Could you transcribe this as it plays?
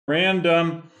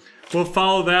random. We'll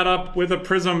follow that up with a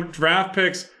Prism Draft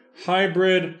Picks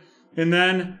hybrid. And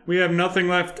then we have nothing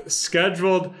left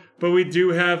scheduled, but we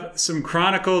do have some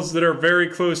Chronicles that are very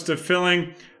close to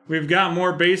filling. We've got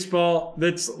more baseball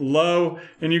that's low,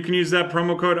 and you can use that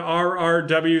promo code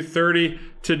RRW30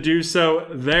 to do so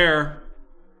there.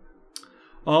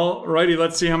 Alrighty,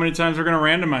 let's see how many times we're going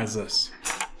to randomize this.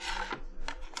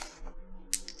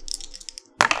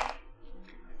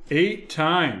 8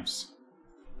 times.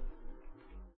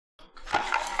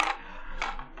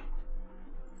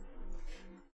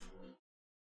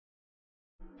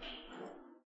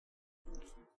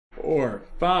 Four,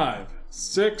 5,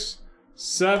 6,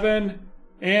 7,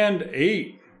 and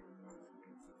 8.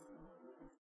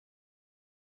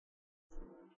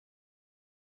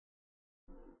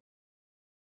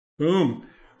 Boom.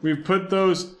 We've put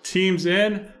those teams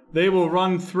in. They will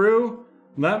run through.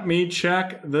 Let me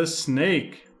check the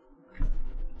snake.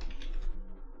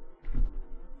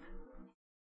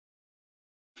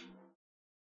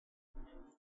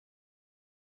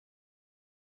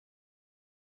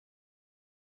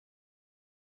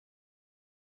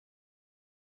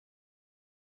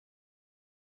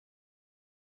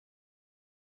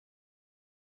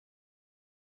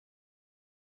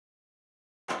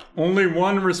 Only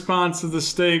one response to the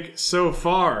snake so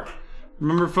far.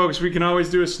 Remember, folks, we can always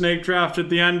do a snake draft at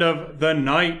the end of the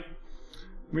night.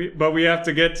 But we have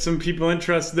to get some people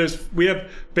interested. We have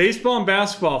baseball and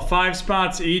basketball, 5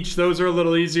 spots each. Those are a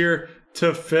little easier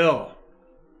to fill.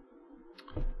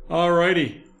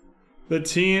 Alrighty. The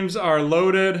teams are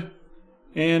loaded.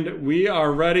 And we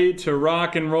are ready to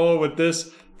rock and roll with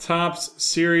this Topps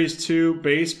Series 2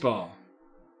 baseball.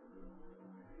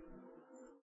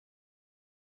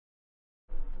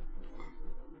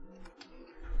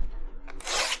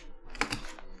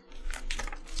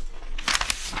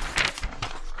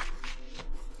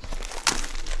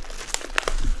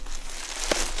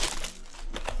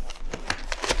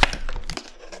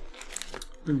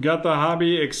 We've got the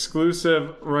hobby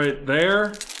exclusive right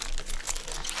there.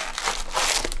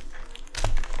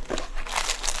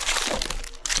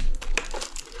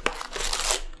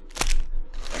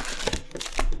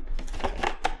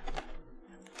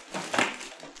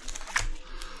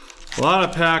 A lot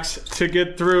of packs to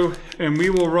get through, and we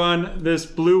will run this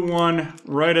blue one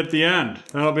right at the end.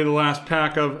 That'll be the last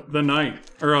pack of the night,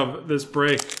 or of this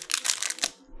break.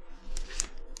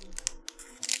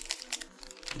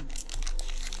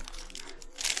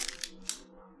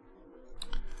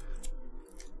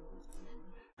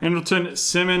 Andrelton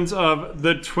Simmons of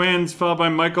the Twins, followed by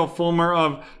Michael Fulmer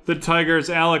of the Tigers,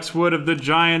 Alex Wood of the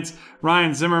Giants,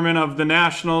 Ryan Zimmerman of the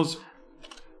Nationals,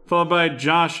 followed by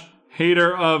Josh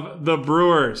Hader of the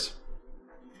Brewers.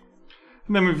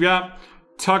 And then we've got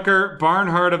Tucker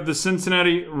Barnhart of the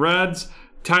Cincinnati Reds,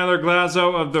 Tyler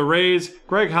Glasgow of the Rays,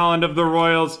 Greg Holland of the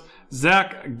Royals,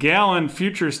 Zach Gallen,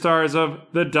 future stars of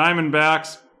the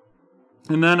Diamondbacks.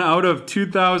 And then out of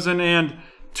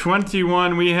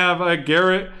 2021, we have a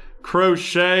Garrett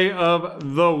Crochet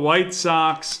of the White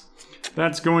Sox.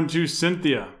 That's going to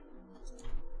Cynthia.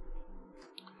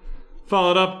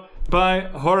 Followed up by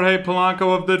Jorge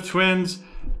Polanco of the Twins,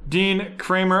 Dean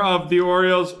Kramer of the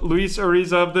Orioles, Luis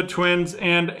Ariza of the Twins,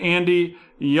 and Andy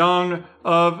Young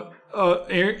RC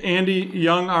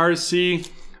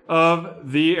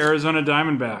of the Arizona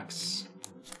Diamondbacks.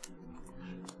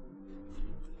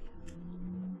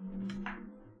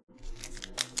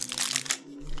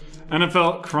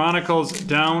 NFL Chronicles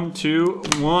down to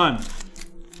 1.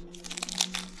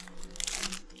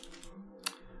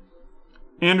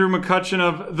 Andrew McCutchen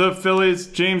of the Phillies,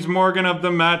 James Morgan of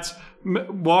the Mets,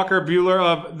 Walker Buehler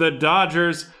of the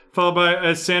Dodgers, followed by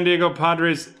a San Diego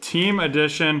Padres team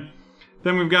edition.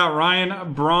 Then we've got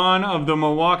Ryan Braun of the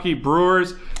Milwaukee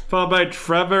Brewers, followed by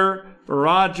Trevor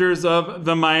Rogers of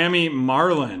the Miami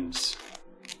Marlins.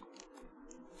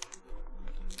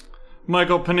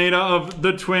 Michael Pineda of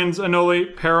the Twins,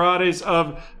 Anoli Paredes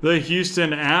of the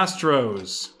Houston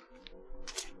Astros.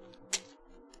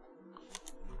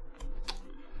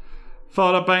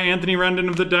 Followed up by Anthony Rendon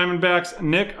of the Diamondbacks,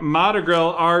 Nick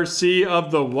Madrigal, RC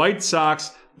of the White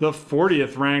Sox, the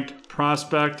 40th ranked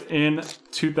prospect in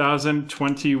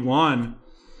 2021.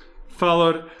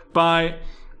 Followed by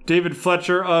David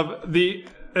Fletcher of the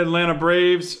Atlanta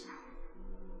Braves,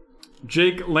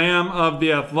 Jake Lamb of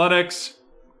the Athletics,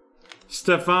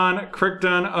 Stefan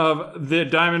Crichton of the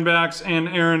Diamondbacks, and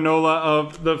Aaron Nola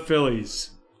of the Phillies.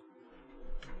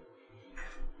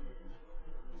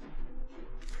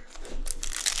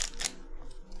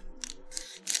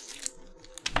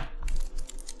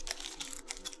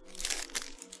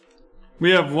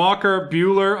 We have Walker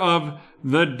Buehler of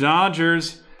the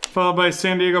Dodgers, followed by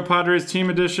San Diego Padres Team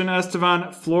Edition,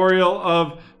 Estevan Florial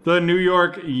of the New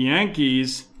York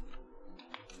Yankees.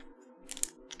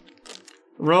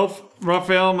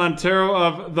 Rafael Montero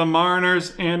of the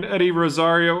Mariners, and Eddie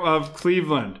Rosario of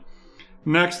Cleveland.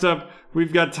 Next up,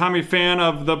 we've got Tommy Pham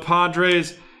of the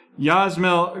Padres,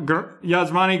 Yasmani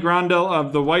Grandal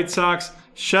of the White Sox,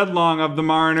 Shed Long of the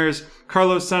Mariners,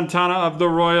 Carlos Santana of the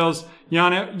Royals,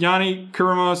 Yanni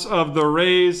Kuramos of the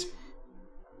Rays,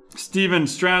 Steven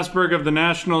Strasburg of the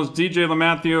Nationals, DJ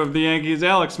LeMahieu of the Yankees,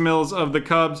 Alex Mills of the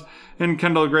Cubs, and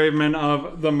Kendall Graveman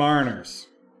of the Mariners.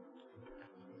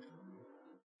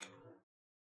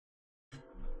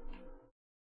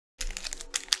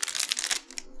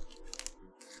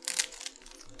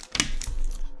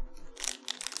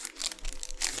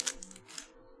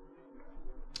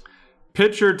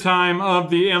 Pitcher time of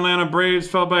the Atlanta Braves,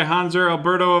 followed by Hanser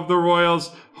Alberto of the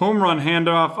Royals, home run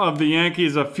handoff of the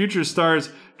Yankees of Future Stars,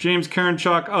 James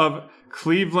Karinchak of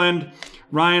Cleveland,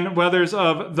 Ryan Weathers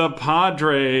of the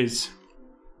Padres.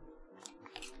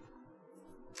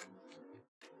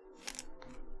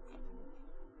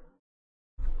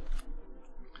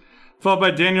 Followed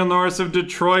by Daniel Norris of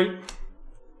Detroit,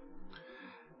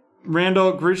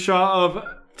 Randall Grishaw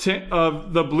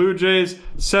of the Blue Jays,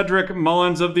 Cedric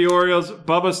Mullins of the Orioles,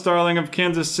 Bubba Starling of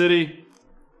Kansas City,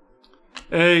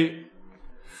 a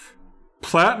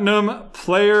platinum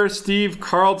player, Steve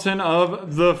Carlton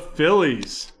of the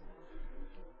Phillies.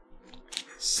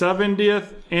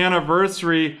 70th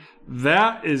anniversary.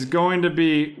 That is going to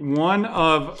be 1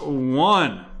 of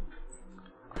 1.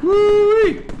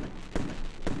 Woo-wee!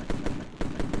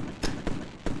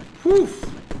 Woof!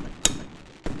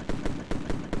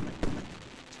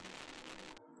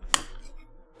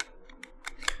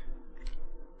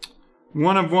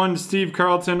 One of 1, Steve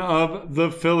Carlton of the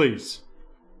Phillies.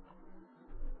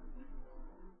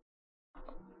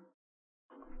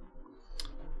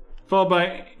 Followed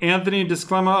by Anthony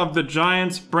Desclema of the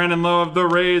Giants, Brandon Lowe of the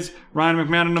Rays, Ryan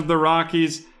McMahon of the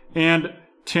Rockies, and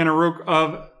Tanner Rook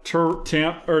of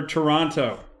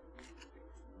Toronto.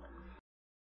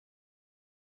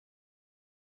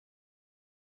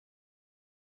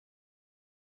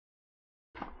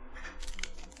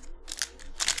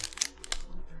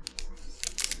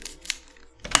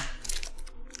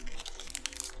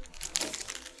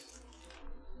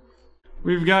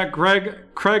 We've got Craig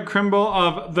Kimbrell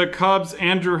of the Cubs,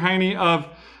 Andrew Heine of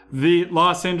the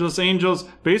Los Angeles Angels.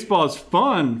 Baseball is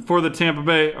fun for the Tampa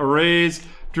Bay Rays.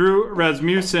 Drew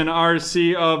Rasmussen,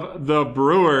 RC of the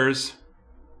Brewers.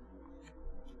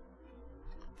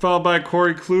 Followed by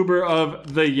Corey Kluber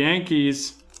of the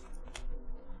Yankees.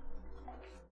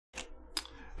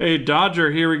 A Dodger,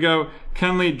 here we go.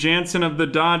 Kenley Jansen of the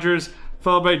Dodgers.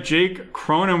 Followed by Jake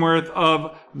Cronenworth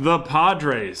of the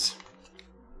Padres.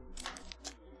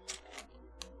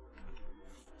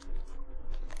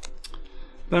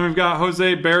 Then we've got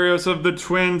Jose Barrios of the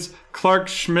Twins, Clark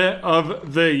Schmidt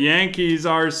of the Yankees,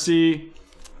 RC,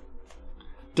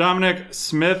 Dominic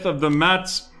Smith of the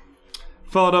Mets,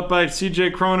 followed up by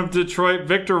CJ Cron of Detroit,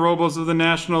 Victor Robles of the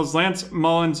Nationals, Lance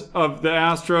Mullins of the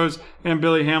Astros, and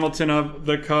Billy Hamilton of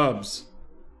the Cubs.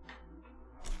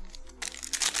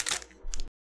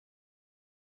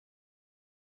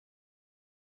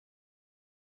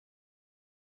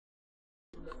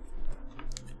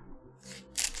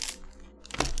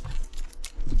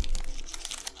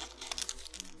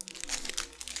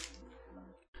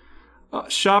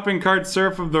 Shopping cart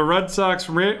surf of the Red Sox,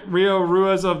 Rio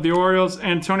Ruiz of the Orioles,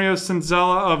 Antonio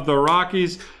Senzella of the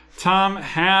Rockies, Tom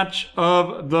Hatch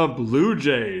of the Blue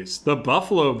Jays, the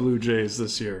Buffalo Blue Jays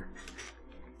this year.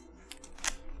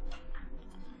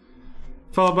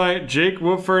 Followed by Jake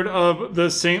Woodford of the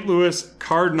St. Louis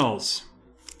Cardinals.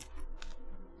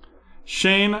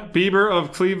 Shane Bieber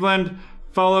of Cleveland,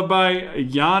 followed by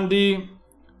Yandy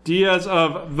Diaz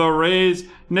of the Rays,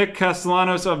 Nick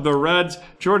Castellanos of the Reds,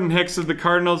 Jordan Hicks of the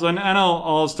Cardinals, and NL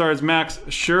All-Stars Max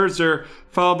Scherzer,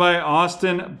 followed by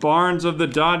Austin Barnes of the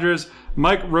Dodgers,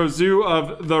 Mike Rosu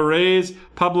of the Rays,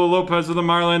 Pablo Lopez of the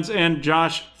Marlins, and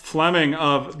Josh Fleming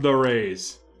of the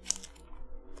Rays.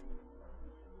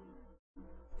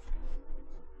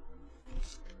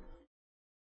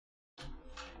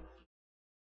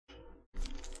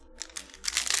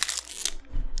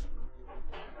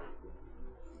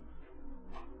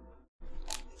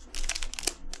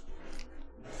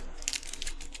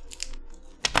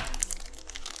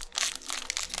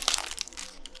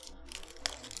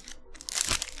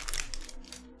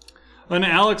 An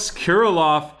Alex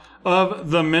Kirilloff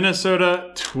of the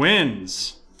Minnesota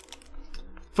Twins,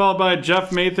 followed by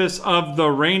Jeff Mathis of the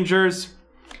Rangers,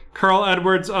 Carl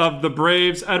Edwards of the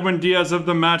Braves, Edwin Diaz of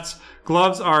the Mets,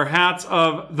 Gloves are hats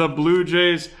of the Blue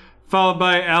Jays, followed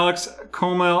by Alex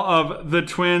Comel of the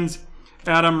Twins,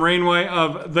 Adam Rainway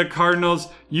of the Cardinals,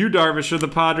 Yu Darvish of the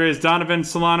Padres, Donovan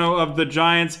Solano of the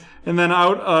Giants, and then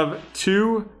out of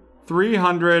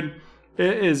 300,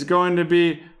 it is going to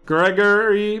be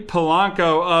Gregory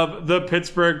Polanco of the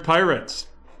Pittsburgh Pirates.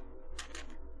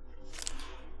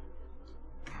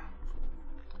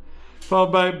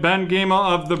 Followed by Ben Gamel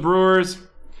of the Brewers.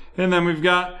 And then we've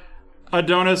got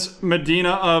Adonis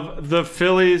Medina of the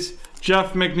Phillies,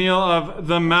 Jeff McNeil of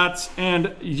the Mets,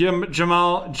 and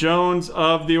Jamal Jones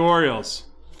of the Orioles.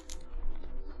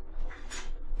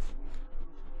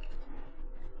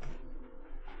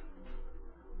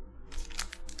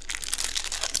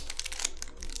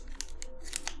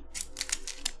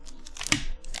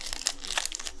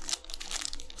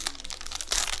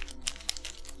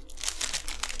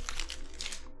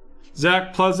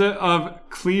 Zach Pleasant of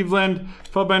Cleveland,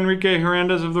 followed by Enrique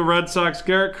Hernandez of the Red Sox,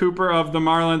 Garrett Cooper of the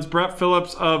Marlins, Brett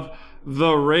Phillips of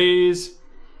the Rays,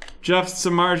 Jeff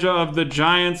Samardzija of the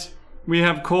Giants. We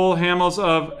have Cole Hamels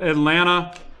of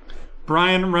Atlanta,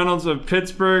 Brian Reynolds of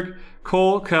Pittsburgh,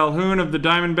 Cole Calhoun of the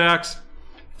Diamondbacks,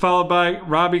 followed by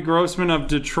Robbie Grossman of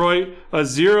Detroit. A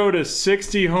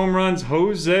 0-60 home runs,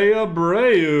 Jose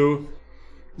Abreu,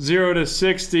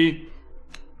 0-60.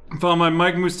 Followed by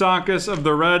Mike Moustakas of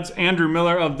the Reds, Andrew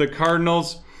Miller of the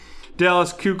Cardinals,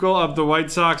 Dallas Keuchel of the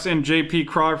White Sox, and J.P.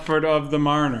 Crawford of the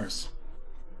Mariners.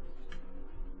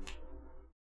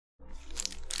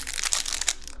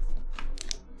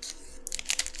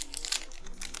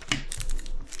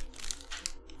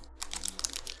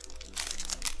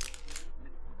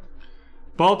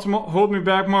 Baltimore, hold me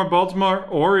back more, Baltimore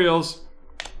Orioles,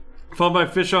 followed by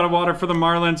Fish Out of Water for the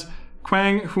Marlins,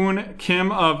 Kwang Hoon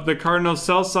Kim of the Cardinals,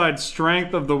 Southside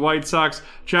Strength of the White Sox,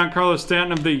 Giancarlo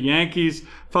Stanton of the Yankees,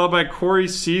 followed by Corey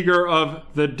Seager of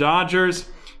the Dodgers,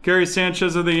 Gary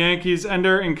Sanchez of the Yankees,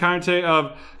 Ender Inciarte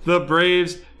of the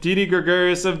Braves, Didi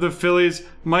Gregorius of the Phillies,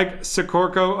 Mike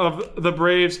Sikorsky of the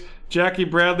Braves, Jackie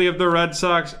Bradley of the Red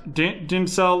Sox,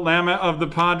 Dinsel Lamet of the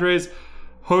Padres,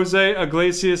 Jose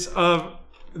Iglesias of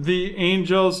the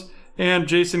Angels, and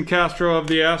Jason Castro of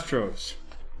the Astros.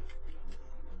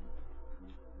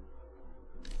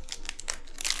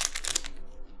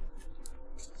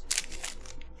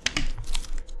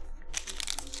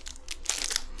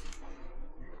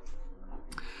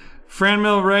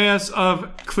 Franmil Reyes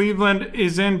of Cleveland,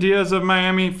 Izan Diaz of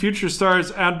Miami, Future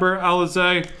Stars Adbert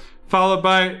Alzolay, followed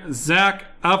by Zach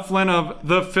Eflin of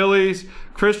the Phillies,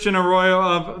 Christian Arroyo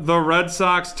of the Red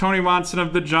Sox, Tony Watson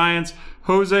of the Giants,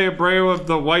 Jose Abreu of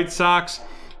the White Sox.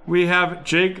 We have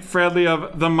Jake Fradley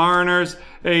of the Mariners,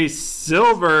 a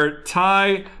silver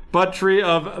Ty Buttrey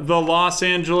of the Los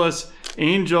Angeles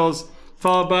Angels,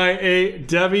 followed by a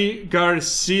Devi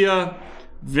Garcia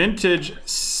vintage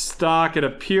stock, it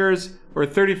appears, or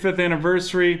 35th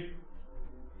anniversary.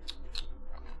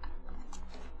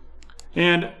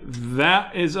 And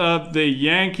that is of the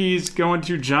Yankees, going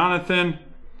to Jonathan,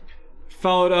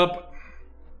 followed up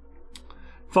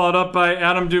by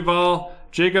Adam Duvall,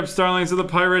 Jacob Starlings of the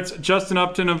Pirates, Justin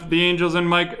Upton of the Angels, and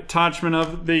Mike Tauchman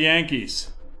of the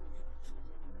Yankees.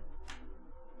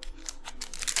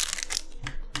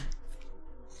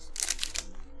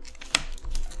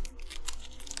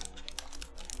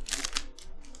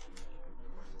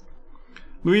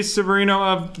 Luis Severino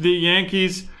of the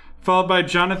Yankees, followed by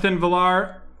Jonathan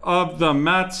Villar of the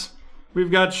Mets.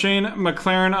 We've got Shane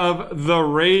McLaren of the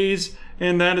Rays,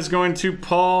 and that is going to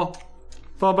Paul,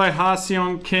 followed by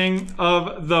Ha-Seong King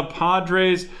of the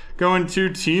Padres, going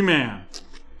to T-Man.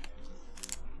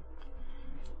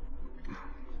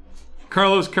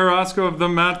 Carlos Carrasco of the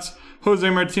Mets, Jose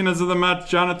Martinez of the Mets,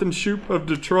 Jonathan Schoop of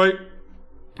Detroit,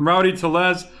 Rowdy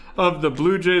Tellez of the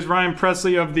Blue Jays, Ryan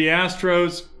Presley of the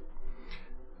Astros,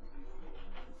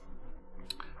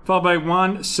 followed by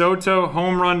Juan Soto,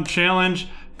 Home Run Challenge,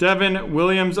 Devin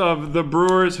Williams of the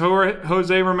Brewers,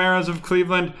 Jose Ramirez of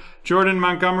Cleveland, Jordan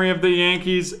Montgomery of the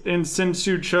Yankees, and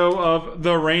Sin-Soo Cho of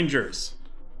the Rangers.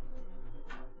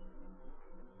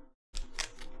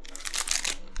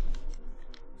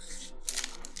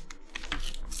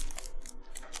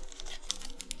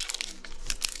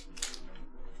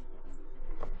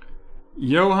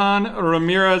 Johan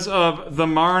Ramirez of the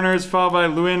Mariners, followed by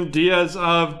Luis Diaz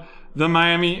of the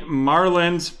Miami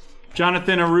Marlins,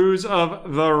 Jonathan Aruz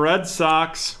of the Red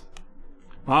Sox.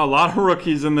 Wow, a lot of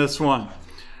rookies in this one.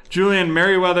 Julian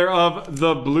Merriweather of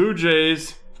the Blue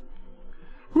Jays.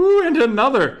 Woo, and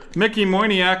another Mickey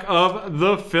Moniak of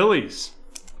the Phillies.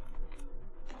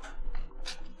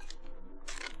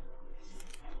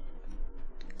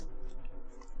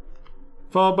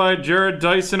 followed by Jared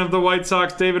Dyson of the White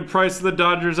Sox, David Price of the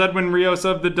Dodgers, Edwin Rios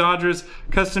of the Dodgers,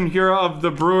 Keston Hiura of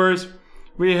the Brewers.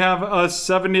 We have a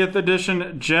 70th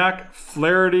edition Jack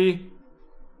Flaherty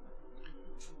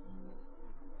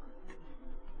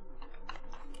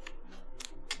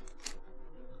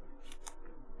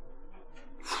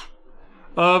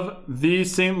of the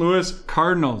St. Louis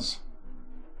Cardinals.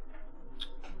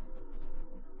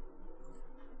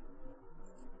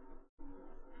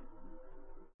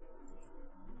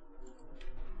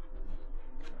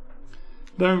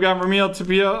 Then we've got Ramil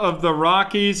Tapia of the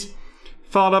Rockies,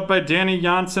 followed up by Danny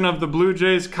Jansen of the Blue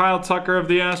Jays, Kyle Tucker of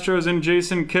the Astros, and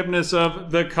Jason Kipnis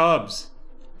of the Cubs.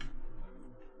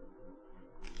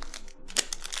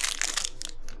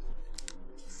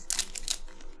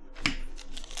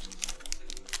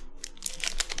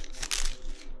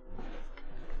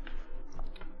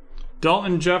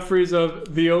 Dalton Jeffries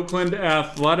of the Oakland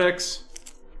Athletics,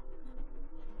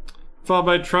 followed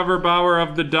by Trevor Bauer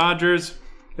of the Dodgers,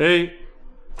 a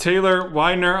Taylor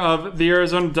Widener of the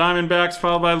Arizona Diamondbacks,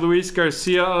 followed by Luis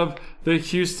Garcia of the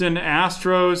Houston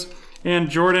Astros,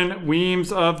 and Jordan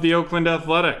Weems of the Oakland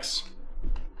Athletics.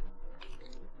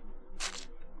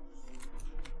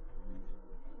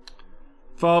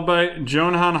 Followed by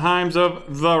Johan Himes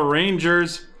of the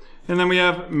Rangers. And then we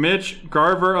have Mitch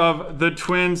Garver of the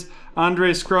Twins,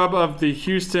 Andre Scrub of the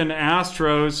Houston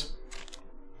Astros,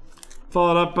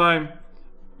 followed up by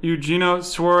Eugenio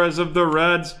Suarez of the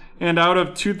Reds. And out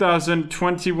of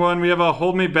 2021, we have a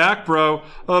Hold Me Back Bro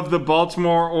of the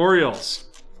Baltimore Orioles,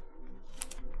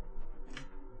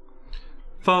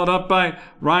 followed up by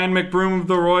Ryan McBroom of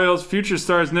the Royals, future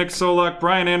stars Nick Solak,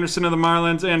 Brian Anderson of the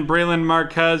Marlins, and Braylon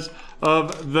Marquez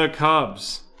of the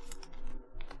Cubs.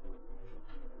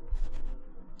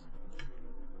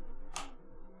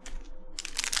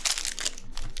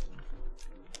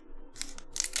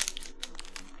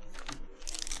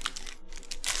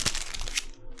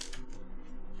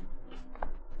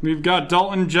 We've got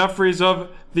Dalton Jeffries of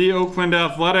the Oakland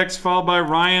Athletics, followed by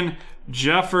Ryan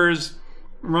Jeffers.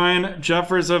 Ryan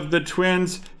Jeffers of the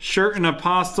Twins, Sherton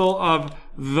Apostle of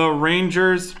the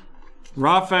Rangers,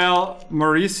 Rafael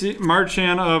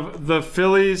Marchand of the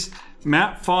Phillies,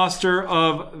 Matt Foster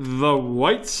of the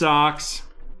White Sox,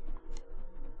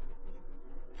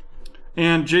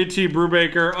 and JT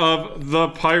Brubaker of the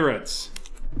Pirates.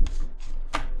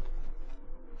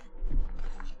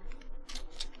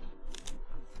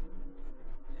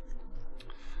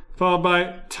 Followed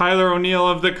by Tyler O'Neill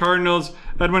of the Cardinals,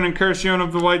 Edwin Encarnacion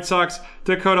of the White Sox,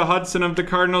 Dakota Hudson of the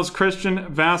Cardinals,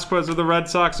 Christian Vasquez of the Red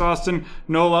Sox, Austin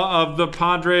Nola of the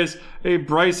Padres, a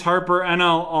Bryce Harper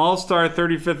NL All-Star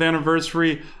 35th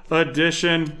Anniversary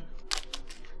Edition.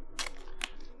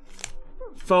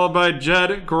 Followed by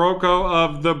Jed Grocko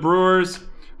of the Brewers,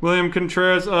 William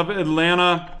Contreras of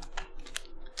Atlanta,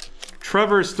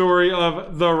 Trevor Story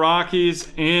of the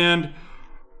Rockies, and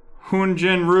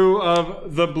Hyunjin Ryu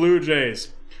of the Blue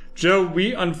Jays. Joe,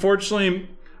 we unfortunately,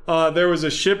 there was a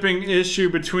shipping issue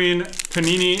between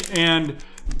Panini and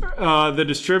the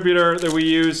distributor that we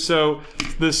use, so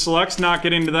the select's not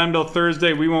getting to them till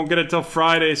Thursday. We won't get it till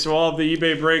Friday, so all of the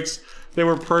eBay breaks that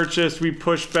were purchased, we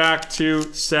pushed back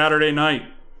to Saturday night.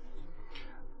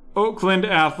 Oakland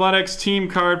Athletics team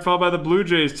card, followed by the Blue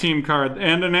Jays team card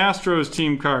and an Astros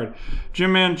team card.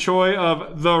 Jim-Man Choi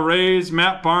of the Rays,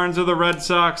 Matt Barnes of the Red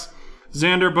Sox,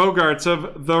 Xander Bogaerts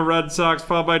of the Red Sox,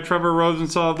 followed by Trevor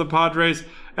Rosenthal of the Padres,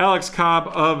 Alex Cobb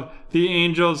of the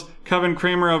Angels, Kevin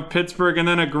Kramer of Pittsburgh, and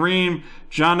then a green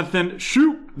Jonathan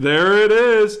Shoop. There it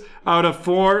is, out of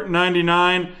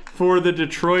 $4.99 for the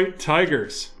Detroit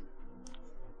Tigers.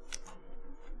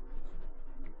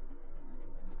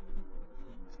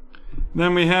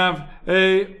 Then we have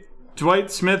a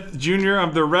Dwight Smith Jr.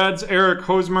 of the Reds, Eric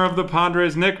Hosmer of the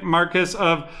Padres, Nick Marcus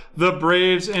of the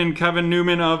Braves, and Kevin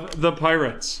Newman of the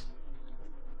Pirates.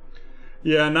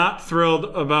 Yeah, not thrilled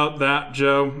about that,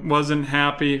 Joe. Wasn't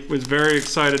happy. Was very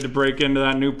excited to break into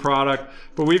that new product.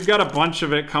 But we've got a bunch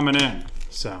of it coming in.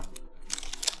 So,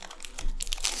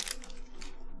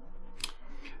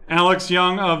 Alex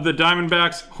Young of the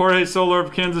Diamondbacks, Jorge Soler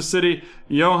of Kansas City,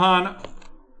 Johan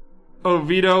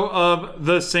Oviedo of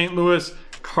the St. Louis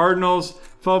Cardinals,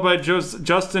 followed by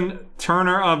Justin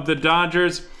Turner of the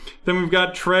Dodgers. Then we've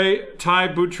got Ty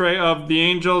Boutre of the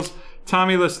Angels,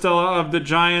 Tommy LaStella of the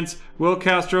Giants, Will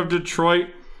Castro of Detroit.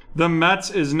 The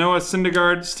Mets is Noah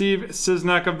Syndergaard, Steve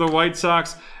Cizek of the White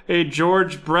Sox, a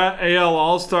George Brett AL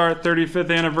All-Star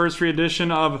 35th Anniversary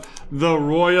Edition of the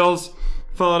Royals,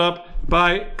 followed up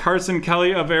by Carson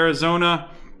Kelly of Arizona,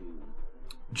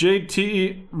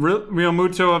 JT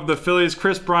Realmuto of the Phillies,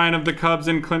 Chris Bryant of the Cubs,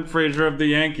 and Clint Frazier of the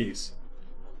Yankees.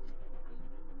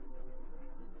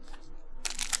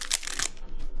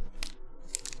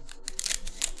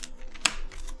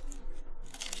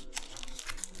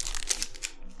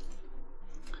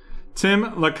 Tim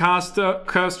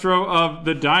Castro of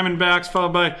the Diamondbacks,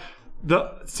 followed by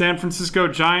the San Francisco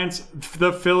Giants,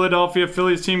 the Philadelphia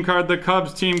Phillies team card, the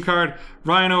Cubs team card,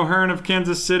 Ryan O'Hearn of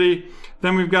Kansas City.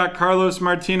 Then we've got Carlos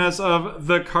Martinez of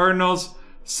the Cardinals,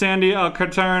 Sandy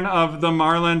Alcantara of the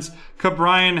Marlins,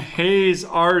 Cabrian Hayes,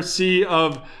 RC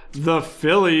of the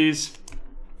Phillies,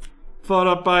 followed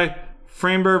up by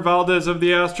Framber Valdez of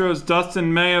the Astros,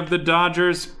 Dustin May of the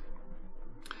Dodgers,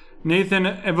 Nathan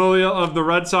Evolia of the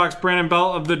Red Sox, Brandon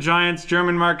Belt of the Giants,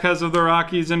 German Marquez of the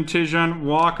Rockies, and Tejan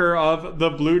Walker of the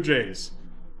Blue Jays.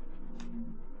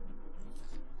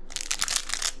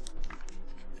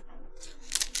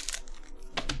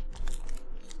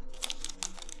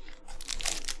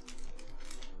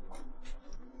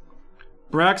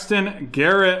 Braxton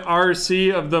Garrett,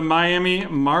 RC of the Miami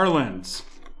Marlins.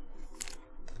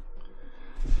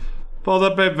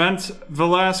 Followed up by Vince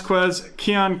Velasquez,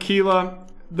 Keon Keela,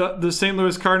 the St.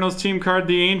 Louis Cardinals team card,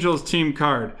 the Angels team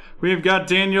card. We've got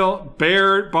Daniel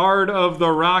Bard of the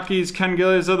Rockies, Ken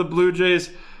Gillies of the Blue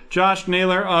Jays, Josh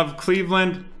Naylor of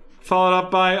Cleveland, followed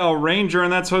up by a Ranger,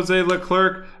 and that's Jose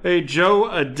Leclerc, a Joe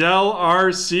Adell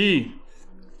RC.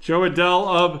 Joe Adell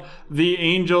of the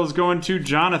Angels going to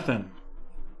Jonathan.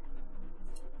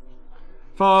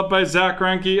 Followed up by Zach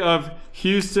Greinke of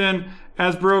Houston,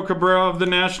 Asbro Cabrera of the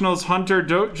Nationals, Hunter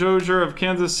Dozier of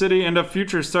Kansas City, and of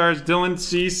Future Stars, Dylan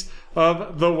Cease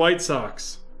of the White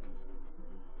Sox.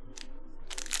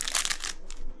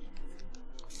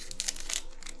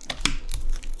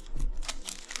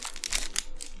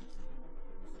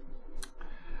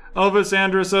 Elvis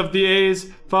Andrus of the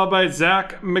A's, followed by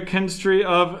Zach McKinstry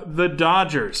of the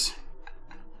Dodgers.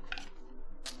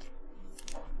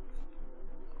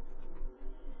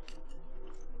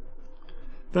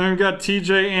 Then we've got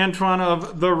TJ Antoine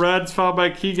of the Reds, followed by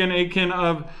Keegan Aiken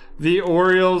of the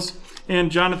Orioles, and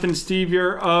Jonathan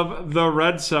Stevier of the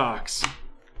Red Sox.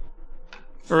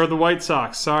 Or the White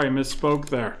Sox, sorry, misspoke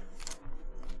there.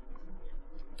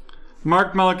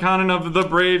 Mark Melikanen of the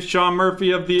Braves, Sean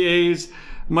Murphy of the A's,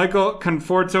 Michael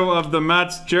Conforto of the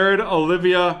Mets, Jared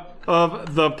Olivia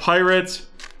of the Pirates,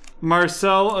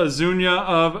 Marcel Azuña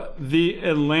of the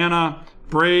Atlanta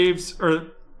Braves,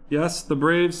 the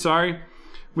Braves, sorry.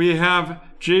 We have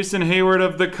Jason Hayward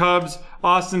of the Cubs,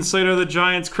 Austin Slater of the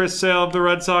Giants, Chris Sale of the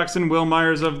Red Sox, and Will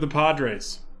Myers of the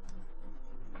Padres.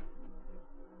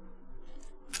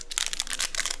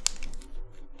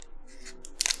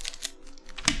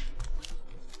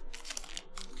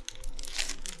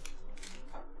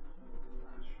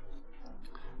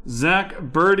 Zach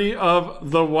Birdie of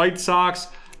the White Sox,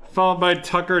 followed by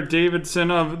Tucker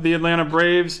Davidson of the Atlanta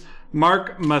Braves,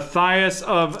 Mark Mathias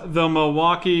of the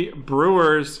Milwaukee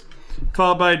Brewers,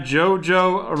 followed by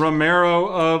Jojo Romero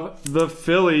of the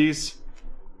Phillies.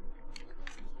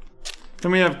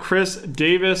 Then we have Chris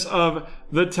Davis of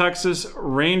the Texas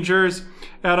Rangers,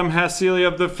 Adam Hassili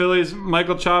of the Phillies,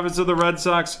 Michael Chavez of the Red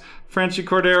Sox, Franchi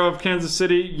Cordero of Kansas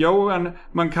City, Yohan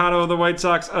Moncada of the White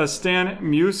Sox, Stan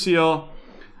Musial,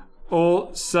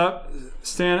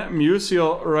 Stan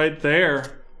Musial right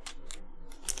there.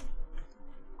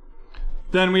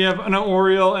 Then we have an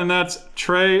Oriole, and that's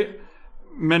Trey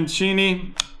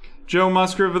Mancini, Joe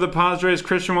Musgrove of the Padres,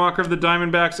 Christian Walker of the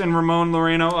Diamondbacks, and Ramon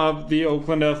Laureano of the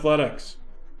Oakland Athletics.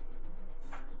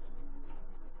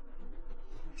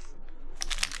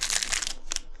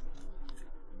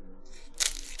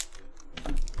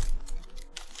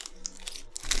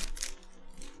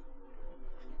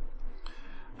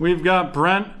 We've got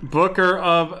Brent Booker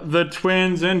of the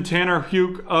Twins and Tanner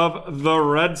Houck of the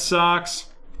Red Sox.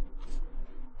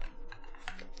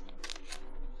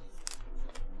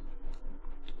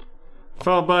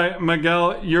 Followed by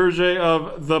Miguel Urge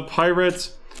of the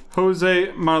Pirates, Jose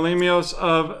Marlemios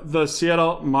of the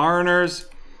Seattle Mariners,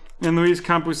 and Luis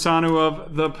Campusano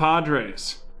of the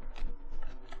Padres.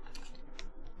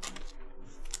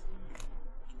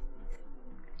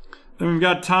 Then we've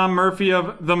got Tom Murphy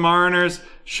of the Mariners,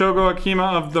 Shogo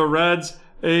Akima of the Reds,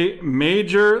 a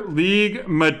Major League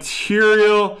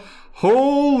Material,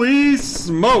 holy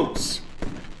smokes,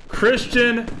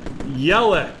 Christian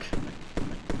Yelich.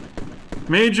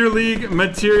 Major League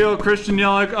Material, Christian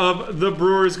Yelich of the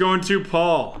Brewers going to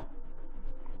Paul.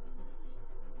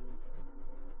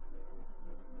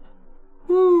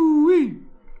 Woo-wee.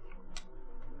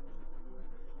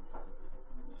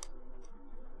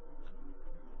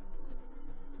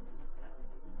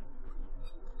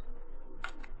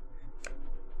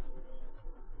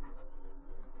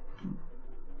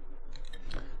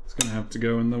 It's going to have to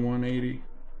go in the 180.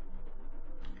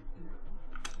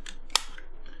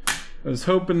 I was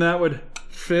hoping that would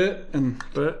fit,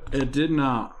 but it did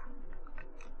not.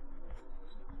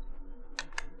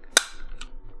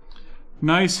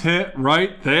 Nice hit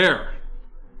right there.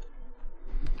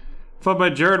 Followed by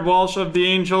Jared Walsh of the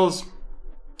Angels,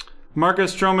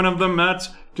 Marcus Stroman of the Mets,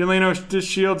 Delino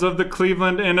DeShields of the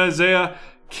Cleveland, and Isaiah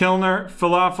Kilner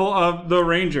Falafel of the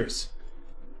Rangers.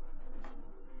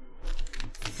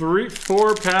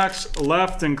 4 packs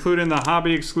left, including the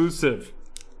hobby exclusive.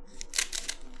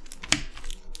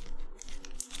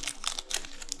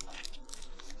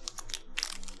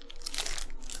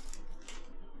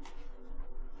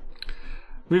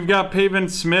 We've got Pavin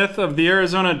Smith of the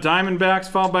Arizona Diamondbacks,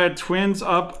 followed by a Twins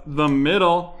up the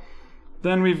middle.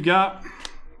 Then we've got,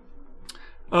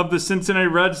 of the Cincinnati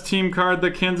Reds team card, the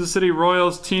Kansas City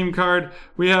Royals team card.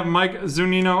 We have Mike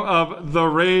Zunino of the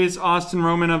Rays, Austin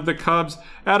Roman of the Cubs,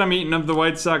 Adam Eaton of the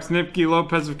White Sox, Nicky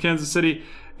Lopez of Kansas City,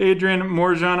 Adrian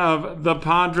Morjan of the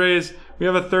Padres. We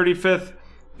have a 35th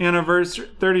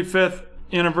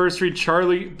anniversary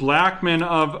Charlie Blackmon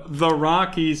of the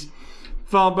Rockies,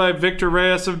 followed by Victor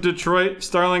Reyes of Detroit,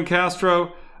 Starlin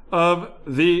Castro of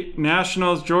the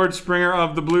Nationals, George Springer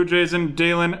of the Blue Jays, and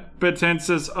Dalen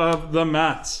Betances of the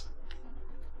Mets.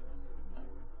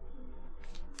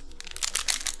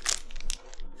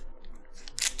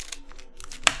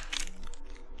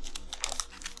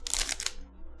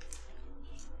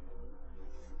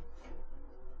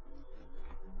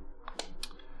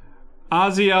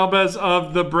 Ozzy Albies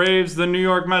of the Braves, the New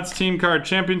York Mets team card,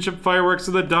 Championship Fireworks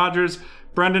of the Dodgers,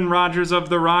 Brendan Rodgers of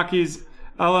the Rockies,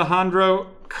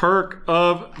 Alejandro Kirk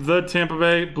of the Tampa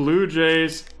Bay Blue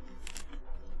Jays,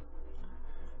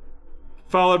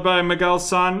 followed by Miguel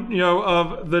Sano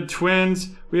of the Twins.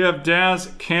 We have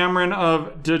Daz Cameron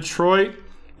of Detroit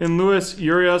and Luis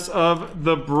Urias of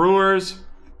the Brewers,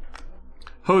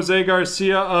 Jose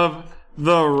Garcia of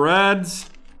the Reds.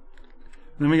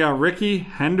 Then we got Ricky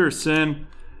Henderson,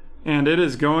 and it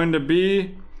is going to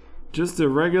be just a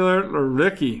regular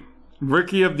Ricky.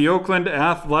 Ricky of the Oakland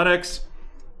Athletics,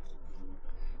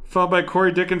 followed by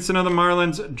Corey Dickinson of the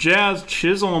Marlins, Jazz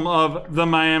Chisholm of the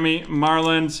Miami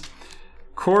Marlins,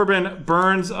 Corbin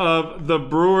Burns of the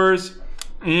Brewers,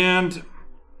 and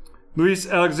Luis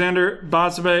Alexander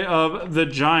Basabe of the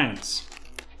Giants.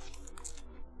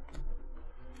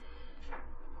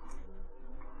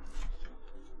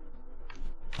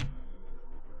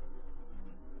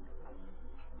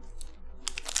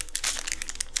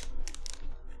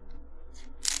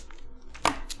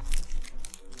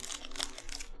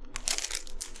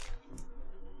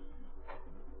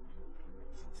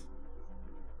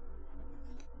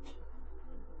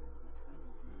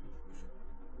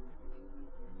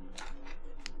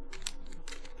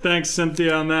 Thanks,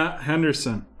 Cynthia, on that.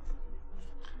 Henderson.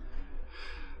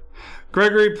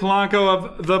 Gregory Polanco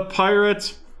of the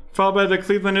Pirates, followed by the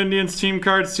Cleveland Indians team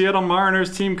card, Seattle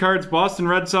Mariners team cards, Boston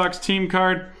Red Sox team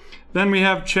card. Then we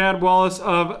have Chad Wallace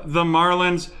of the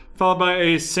Marlins, followed by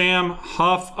a Sam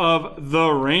Huff of the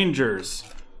Rangers.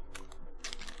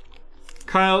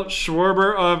 Kyle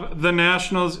Schwarber of the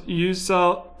Nationals,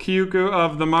 Yusel Kiyuku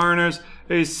of the Mariners,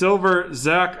 a silver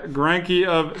Zach Greinke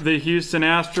of the Houston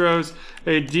Astros,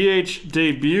 a DH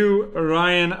debut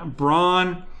Ryan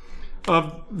Braun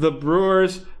of the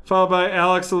Brewers, followed by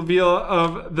Alex Avila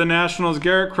of the Nationals,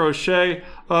 Garrett Crochet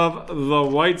of the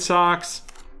White Sox,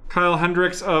 Kyle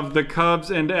Hendricks of the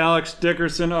Cubs, and Alex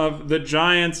Dickerson of the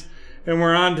Giants. And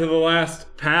we're on to the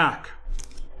last pack.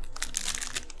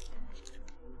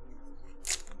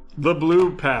 The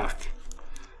blue pack.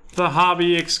 The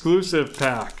hobby exclusive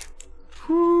pack.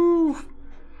 Whew.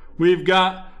 We've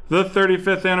got the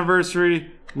 35th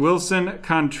anniversary Wilson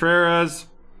Contreras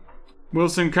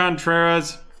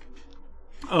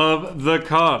of the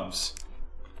Cubs,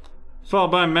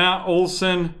 followed by Matt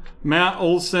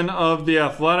Olson of the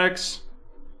Athletics,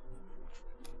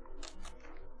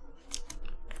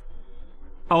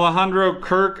 Alejandro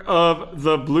Kirk of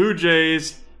the Blue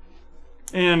Jays,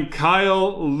 and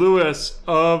Kyle Lewis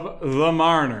of the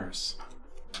Mariners.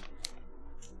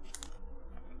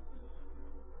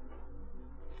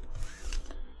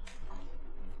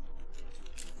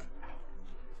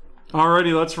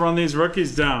 Alrighty, let's run these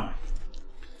rookies down.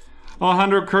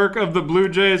 Alejandro Kirk of the Blue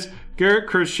Jays, Garrett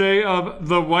Crochet of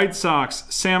the White Sox,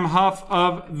 Sam Huff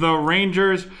of the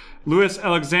Rangers, Luis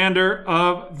Alexander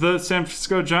of the San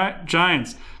Francisco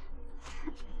Giants,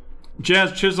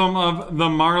 Jazz Chisholm of the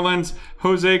Marlins,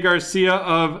 Jose Garcia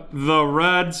of the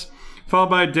Reds, followed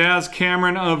by Daz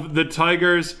Cameron of the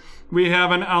Tigers. We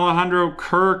have an Alejandro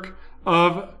Kirk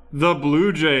of the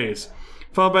Blue Jays,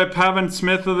 followed by Pavin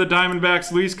Smith of the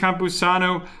Diamondbacks, Luis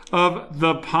Campusano of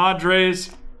the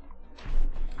Padres,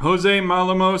 Jose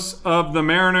Malamos of the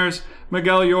Mariners,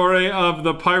 Miguel Yore of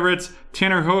the Pirates,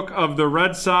 Tanner Hook of the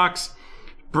Red Sox,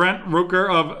 Brent Rooker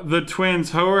of the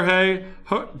Twins,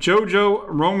 Jojo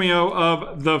Romeo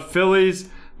of the Phillies,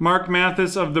 Mark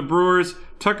Mathis of the Brewers,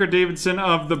 Tucker Davidson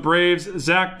of the Braves,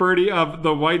 Zach Birdie of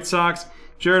the White Sox,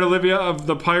 Jared Olivia of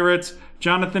the Pirates,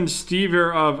 Jonathan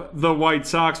Stever of the White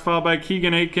Sox, followed by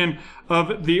Keegan Aitken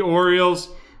of the Orioles,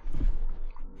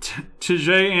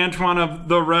 Tejay Antoine of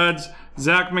the Reds,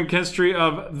 Zach McKinstry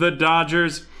of the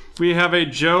Dodgers. We have a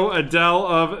Joe Adele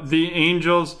of the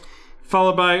Angels,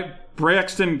 followed by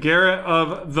Braxton Garrett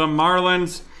of the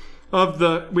Marlins.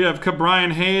 We have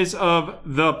Cabrian Hayes of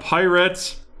the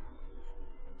Pirates,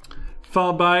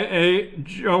 followed by a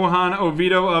Johan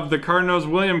Oviedo of the Cardinals,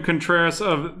 William Contreras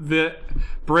of the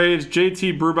Braves,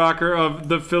 JT Brubacher of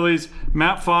the Phillies,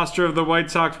 Matt Foster of the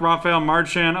White Sox, Rafael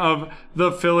Marchand of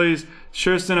the Phillies,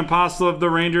 Shersten Apostle of the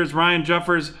Rangers, Ryan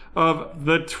Jeffers of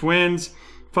the Twins,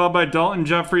 followed by Dalton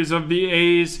Jeffries of the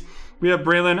A's. We have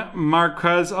Braylon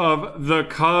Marquez of the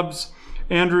Cubs,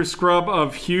 Andrew Scrubb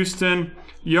of Houston,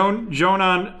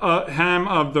 Jonan Ham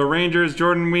of the Rangers,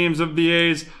 Jordan Weems of the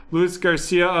A's, Luis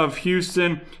Garcia of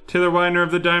Houston, Taylor Widener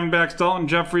of the Diamondbacks, Dalton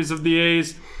Jeffries of the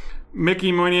A's,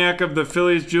 Mickey Moniak of the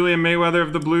Phillies, Julian Mayweather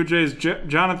of the Blue Jays,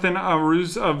 Jonathan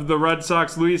Aruz of the Red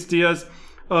Sox, Luis Diaz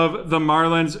of the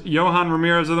Marlins, Johan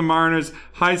Ramirez of the Mariners,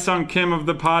 Hai-Sung Kim of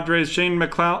the Padres, Shane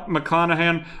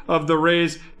McClanahan of the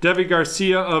Rays, Devi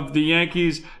Garcia of the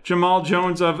Yankees, Jamal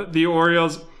Jones of the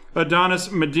Orioles,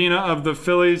 Adonis Medina of the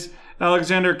Phillies,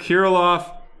 Alexander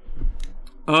Kirilloff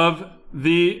of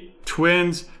the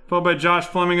Twins, followed by Josh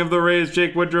Fleming of the Rays,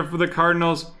 Jake Woodruff of the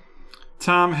Cardinals,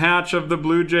 Tom Hatch of the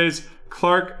Blue Jays,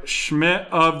 Clark Schmidt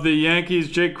of the Yankees,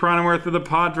 Jake Cronenworth of the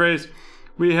Padres.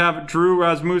 We have Drew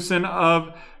Rasmussen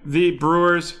of the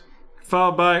Brewers,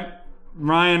 followed by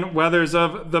Ryan Weathers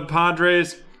of the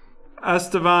Padres,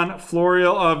 Estevan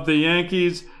Florial of the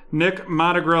Yankees, Nick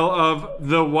Montagrill of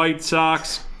the White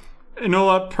Sox,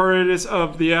 Enola Paredes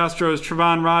of the Astros,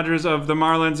 Trevon Rogers of the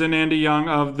Marlins, and Andy Young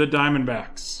of the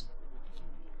Diamondbacks.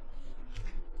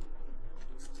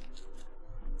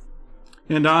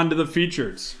 And on to the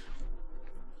features.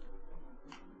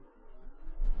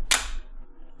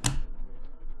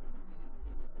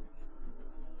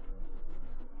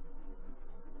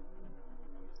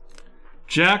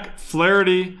 Jack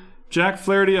Flaherty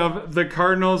of the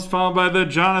Cardinals, followed by the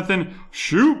Jonathan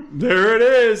there it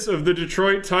is, of the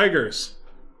Detroit Tigers.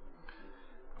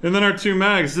 And then our two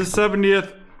mags, the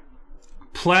 70th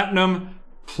Platinum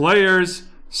Players,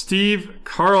 Steve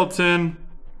Carlton.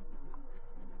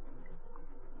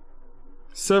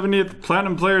 70th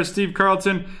Platinum Player, Steve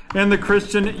Carlton, and the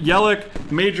Christian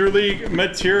Yelich Major League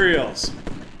Materials.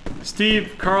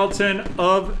 Steve Carlton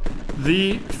of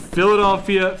the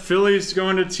Philadelphia Phillies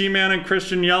going to T-Man, and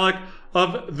Christian Yelich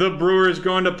of the Brewers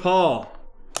going to Paul.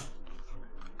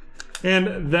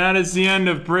 And that is the end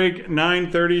of break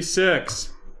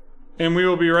 936. And we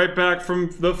will be right back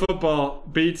from the football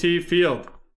BT field.